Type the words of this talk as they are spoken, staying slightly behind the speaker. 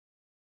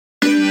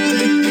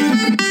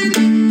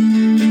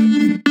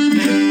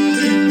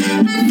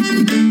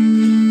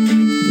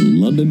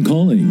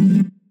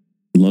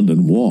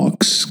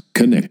Walks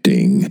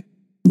Connecting.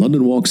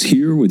 London Walks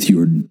here with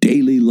your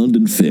daily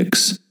London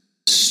fix.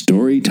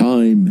 Story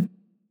time,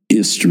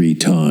 history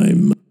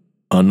time.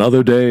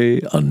 Another day,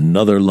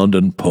 another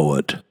London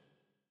poet.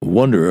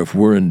 Wonder if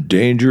we're in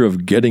danger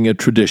of getting a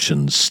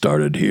tradition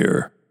started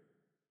here.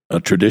 A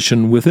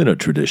tradition within a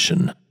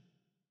tradition.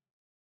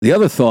 The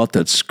other thought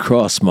that's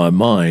crossed my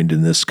mind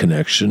in this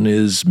connection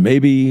is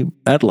maybe,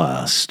 at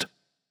last,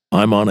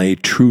 I'm on a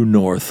true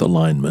north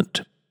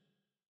alignment.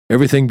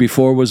 Everything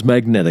before was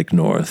magnetic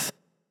north.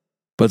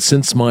 But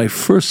since my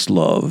first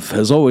love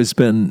has always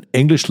been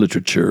English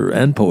literature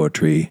and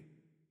poetry,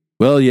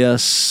 well,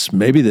 yes,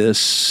 maybe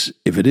this,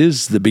 if it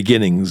is the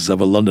beginnings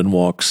of a London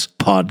Walks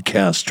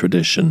podcast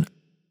tradition,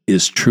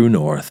 is true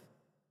north.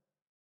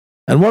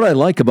 And what I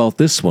like about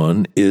this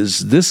one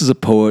is this is a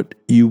poet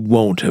you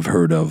won't have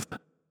heard of.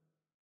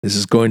 This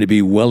is going to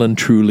be well and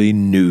truly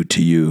new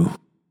to you.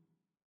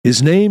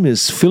 His name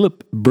is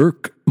Philip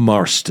Burke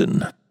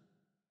Marston,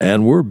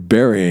 and we're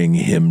burying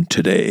him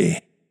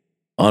today,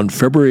 on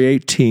February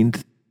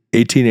 18th,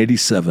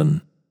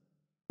 1887,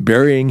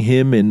 burying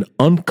him in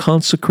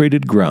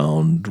unconsecrated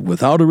ground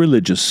without a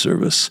religious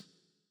service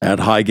at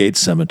Highgate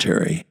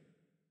Cemetery,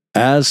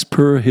 as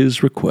per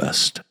his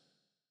request.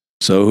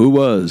 So who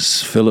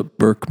was Philip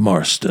Burke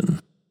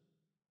Marston?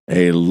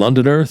 A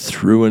Londoner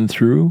through and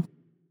through?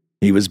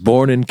 He was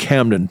born in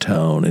Camden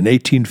Town in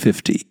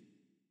 1850,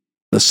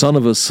 the son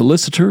of a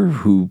solicitor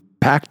who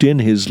packed in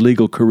his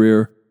legal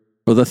career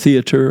for the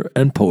theater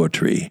and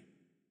poetry.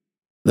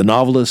 The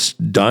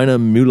novelist Dinah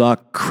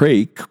Mulock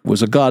Craik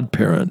was a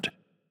godparent.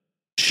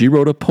 She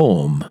wrote a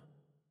poem,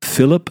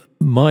 Philip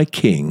My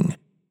King,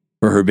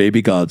 for her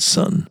baby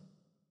godson.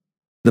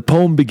 The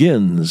poem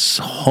begins,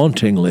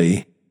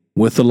 hauntingly,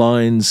 with the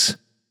lines,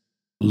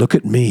 "Look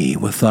at me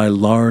with thy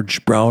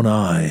large brown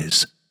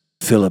eyes,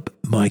 Philip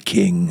my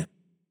king."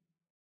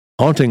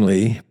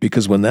 Hauntingly,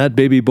 because when that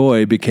baby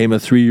boy became a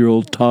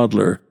 3-year-old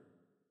toddler,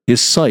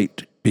 his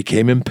sight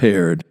became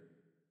impaired.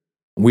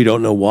 We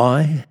don't know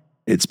why.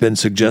 It's been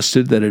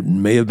suggested that it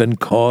may have been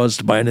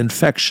caused by an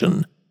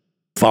infection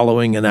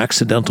following an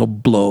accidental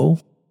blow,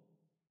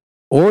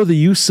 or the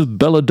use of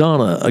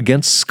belladonna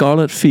against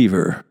scarlet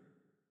fever,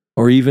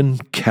 or even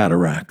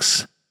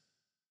cataracts.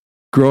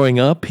 Growing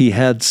up, he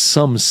had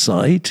some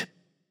sight.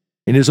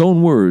 In his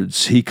own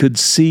words, he could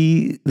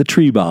see the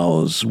tree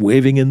boughs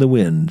waving in the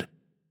wind,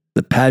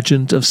 the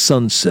pageant of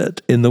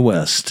sunset in the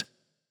west,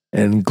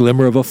 and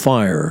glimmer of a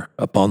fire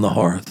upon the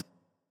hearth.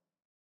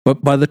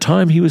 But by the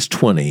time he was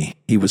 20,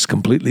 he was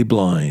completely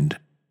blind.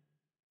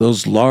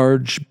 Those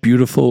large,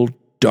 beautiful,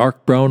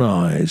 dark brown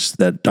eyes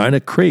that Dinah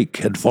Craik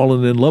had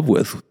fallen in love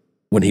with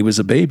when he was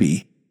a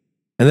baby,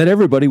 and that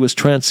everybody was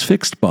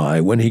transfixed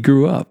by when he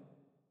grew up.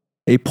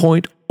 A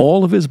point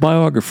all of his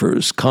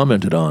biographers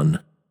commented on.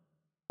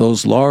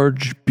 Those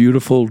large,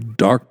 beautiful,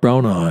 dark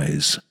brown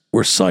eyes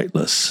were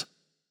sightless.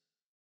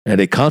 And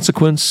a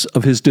consequence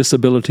of his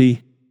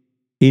disability,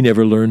 he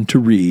never learned to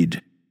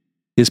read.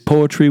 His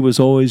poetry was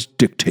always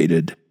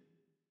dictated.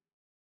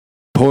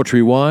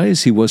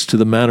 Poetry-wise, he was to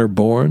the manner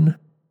born.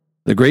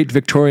 The great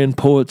Victorian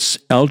poets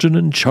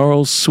Algernon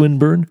Charles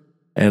Swinburne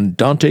and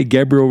Dante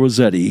Gabriel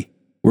Rossetti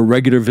were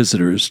regular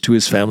visitors to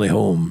his family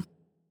home.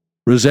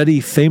 Rossetti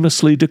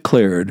famously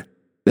declared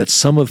that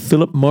some of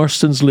Philip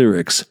Marston's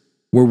lyrics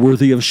were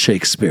worthy of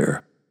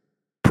Shakespeare.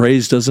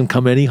 Praise doesn't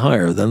come any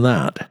higher than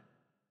that.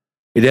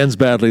 It ends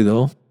badly,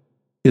 though.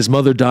 His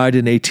mother died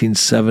in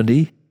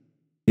 1870,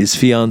 his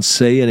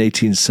fiancée in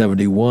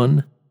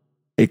 1871,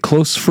 a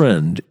close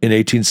friend in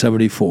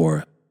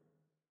 1874.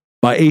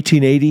 By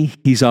 1880,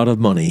 he's out of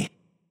money.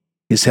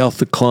 His health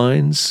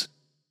declines.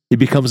 He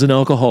becomes an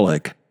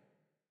alcoholic.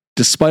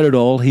 Despite it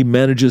all, he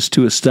manages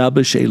to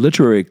establish a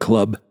literary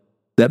club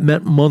that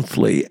met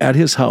monthly at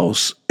his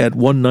house at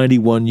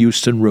 191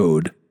 Euston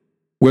Road,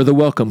 where the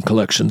Wellcome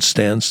Collection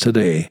stands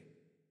today.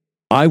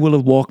 I will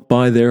have walked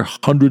by there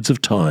hundreds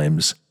of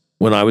times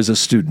when I was a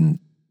student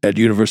at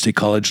University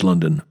College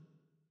London.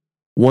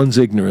 One's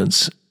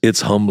ignorance,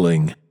 it's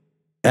humbling,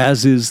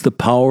 as is the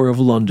power of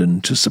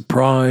London to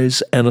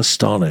surprise and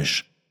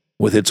astonish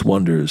with its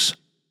wonders.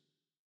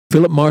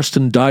 Philip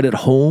Marston died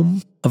at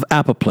home of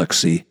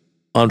apoplexy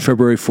on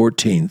February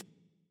 14th.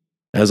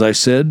 As I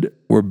said,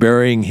 we're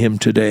burying him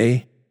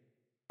today,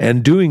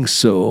 and doing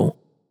so,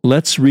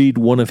 let's read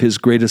one of his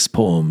greatest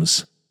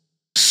poems,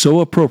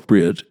 so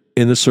appropriate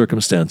in the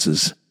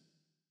circumstances.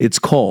 It's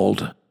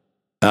called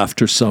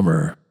After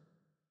Summer.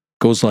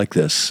 Goes like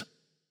this.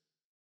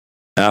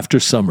 After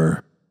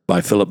Summer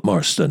by Philip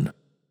Marston.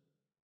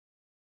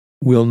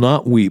 We'll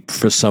not weep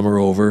for summer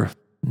over,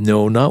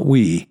 no, not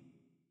we.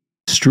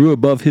 Strew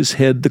above his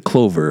head the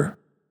clover,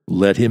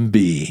 let him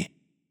be.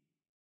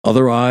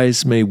 Other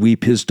eyes may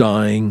weep his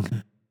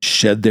dying,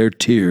 shed their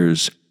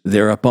tears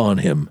there upon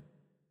him,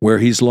 where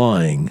he's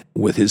lying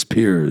with his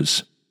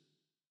peers.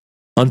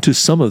 Unto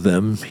some of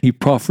them he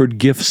proffered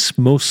gifts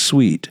most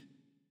sweet.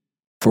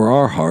 For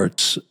our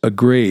hearts a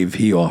grave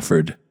he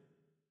offered.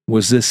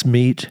 Was this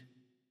meet?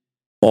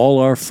 All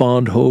our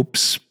fond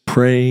hopes,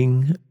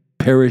 praying,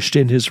 perished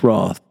in his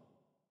wrath.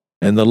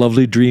 and the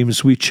lovely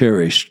dreams we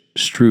cherished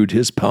strewed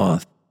his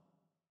path.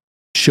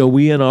 Shall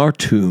we in our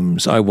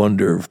tombs, I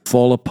wonder,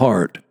 fall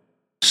apart,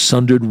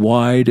 sundered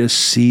wide as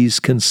seas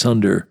can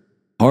sunder,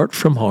 heart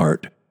from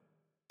heart,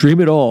 dream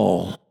it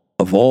all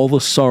of all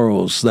the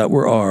sorrows that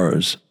were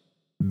ours,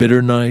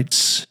 bitter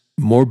nights,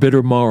 more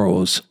bitter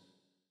morrows,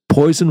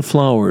 poison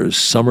flowers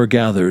summer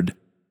gathered,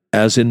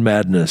 as in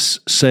madness,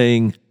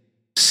 saying,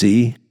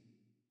 see,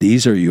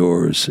 these are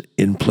yours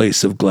in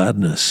place of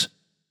gladness,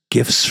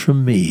 gifts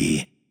from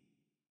me.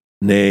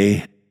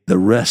 Nay, the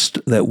rest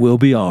that will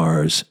be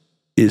ours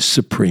is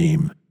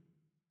supreme,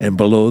 and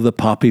below the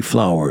poppy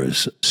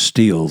flowers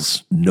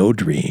steals no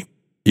dream.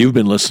 You've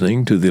been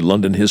listening to the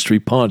London History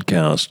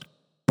Podcast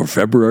for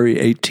February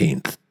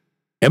 18th,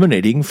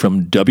 emanating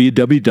from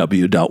www.walks.com,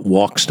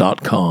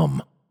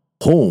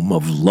 home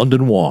of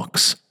London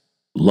Walks,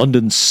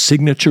 London's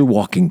signature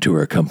walking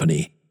tour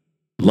company,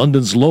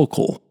 London's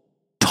local,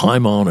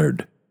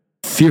 time-honored,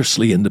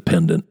 fiercely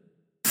independent,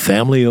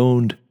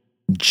 family-owned,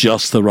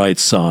 just the right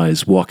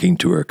size walking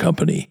tour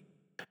company.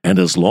 And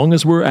as long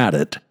as we're at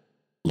it,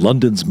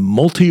 London's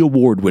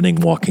multi-award-winning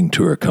walking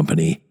tour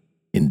company,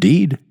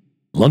 indeed,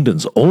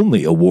 London's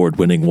only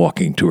award-winning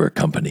walking tour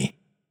company.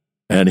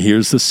 And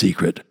here's the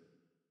secret.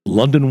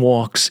 London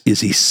Walks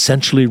is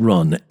essentially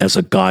run as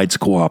a guides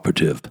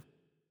cooperative.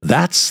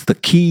 That's the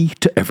key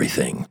to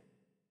everything.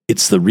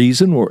 It's the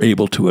reason we're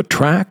able to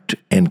attract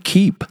and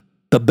keep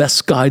the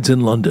best guides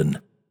in London.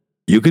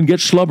 You can get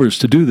schlubbers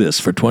to do this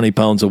for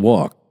 £20 a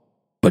walk,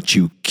 but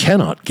you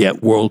cannot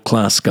get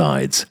world-class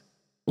guides,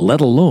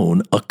 let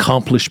alone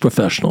accomplished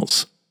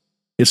professionals.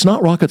 It's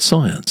not rocket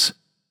science.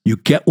 You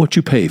get what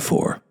you pay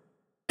for.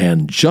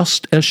 And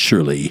just as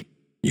surely,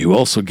 you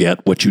also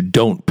get what you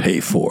don't pay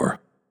for.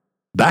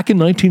 Back in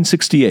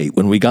 1968,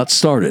 when we got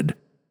started,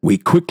 we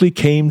quickly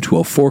came to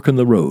a fork in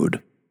the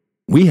road.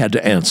 We had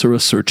to answer a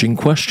searching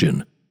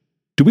question.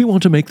 Do we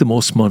want to make the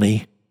most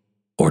money,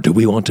 or do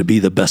we want to be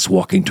the best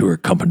walking tour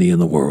company in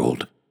the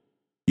world?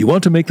 You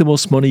want to make the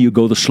most money, you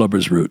go the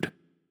schlubbers route.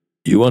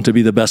 You want to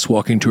be the best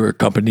walking tour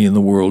company in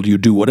the world, you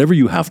do whatever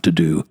you have to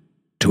do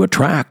to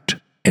attract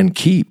and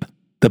keep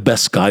the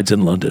best guides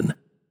in London.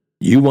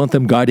 You want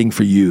them guiding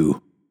for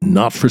you,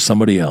 not for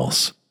somebody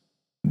else.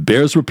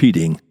 Bears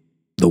repeating,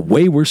 the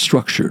way we're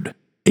structured,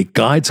 a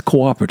guides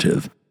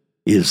cooperative,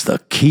 is the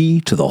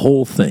key to the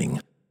whole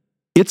thing.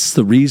 It's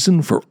the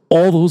reason for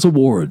all those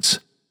awards.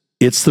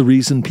 It's the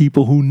reason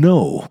people who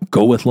know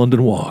go with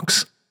London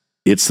Walks.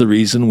 It's the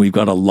reason we've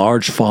got a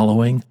large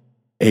following,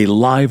 a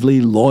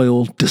lively,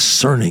 loyal,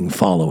 discerning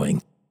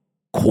following.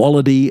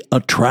 Quality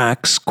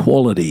attracts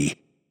quality.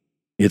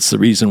 It's the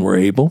reason we're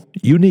able,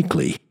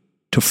 uniquely,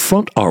 to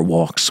front our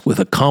walks with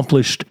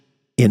accomplished,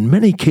 in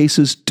many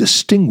cases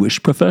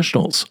distinguished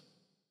professionals.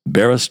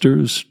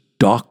 Barristers,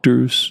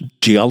 doctors,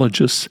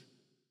 geologists,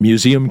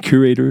 museum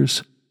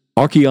curators,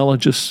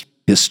 archaeologists,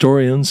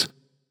 historians,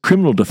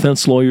 criminal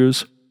defense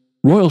lawyers,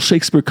 Royal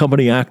Shakespeare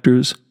Company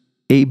actors,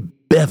 a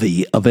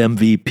bevy of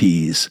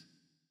MVPs,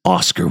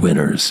 Oscar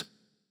winners,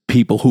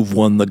 people who've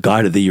won the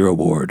Guide of the Year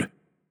award.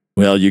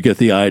 Well, you get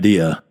the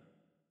idea.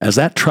 As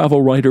that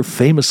travel writer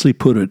famously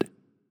put it,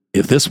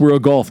 if this were a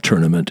golf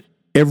tournament,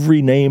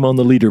 every name on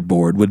the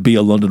leaderboard would be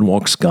a London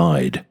Walks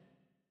guide.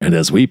 And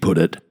as we put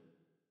it,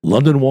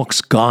 London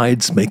Walks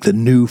guides make the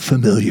new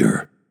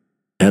familiar,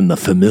 and the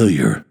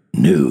familiar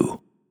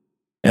new.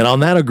 And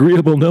on that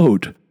agreeable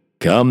note,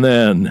 come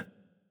then,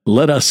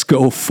 let us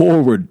go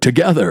forward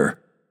together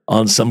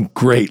on some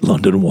great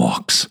London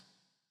Walks.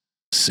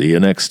 See you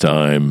next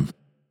time,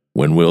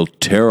 when we'll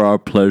tear our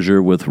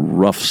pleasure with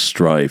rough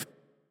strife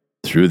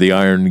through the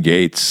iron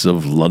gates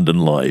of London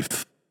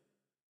life.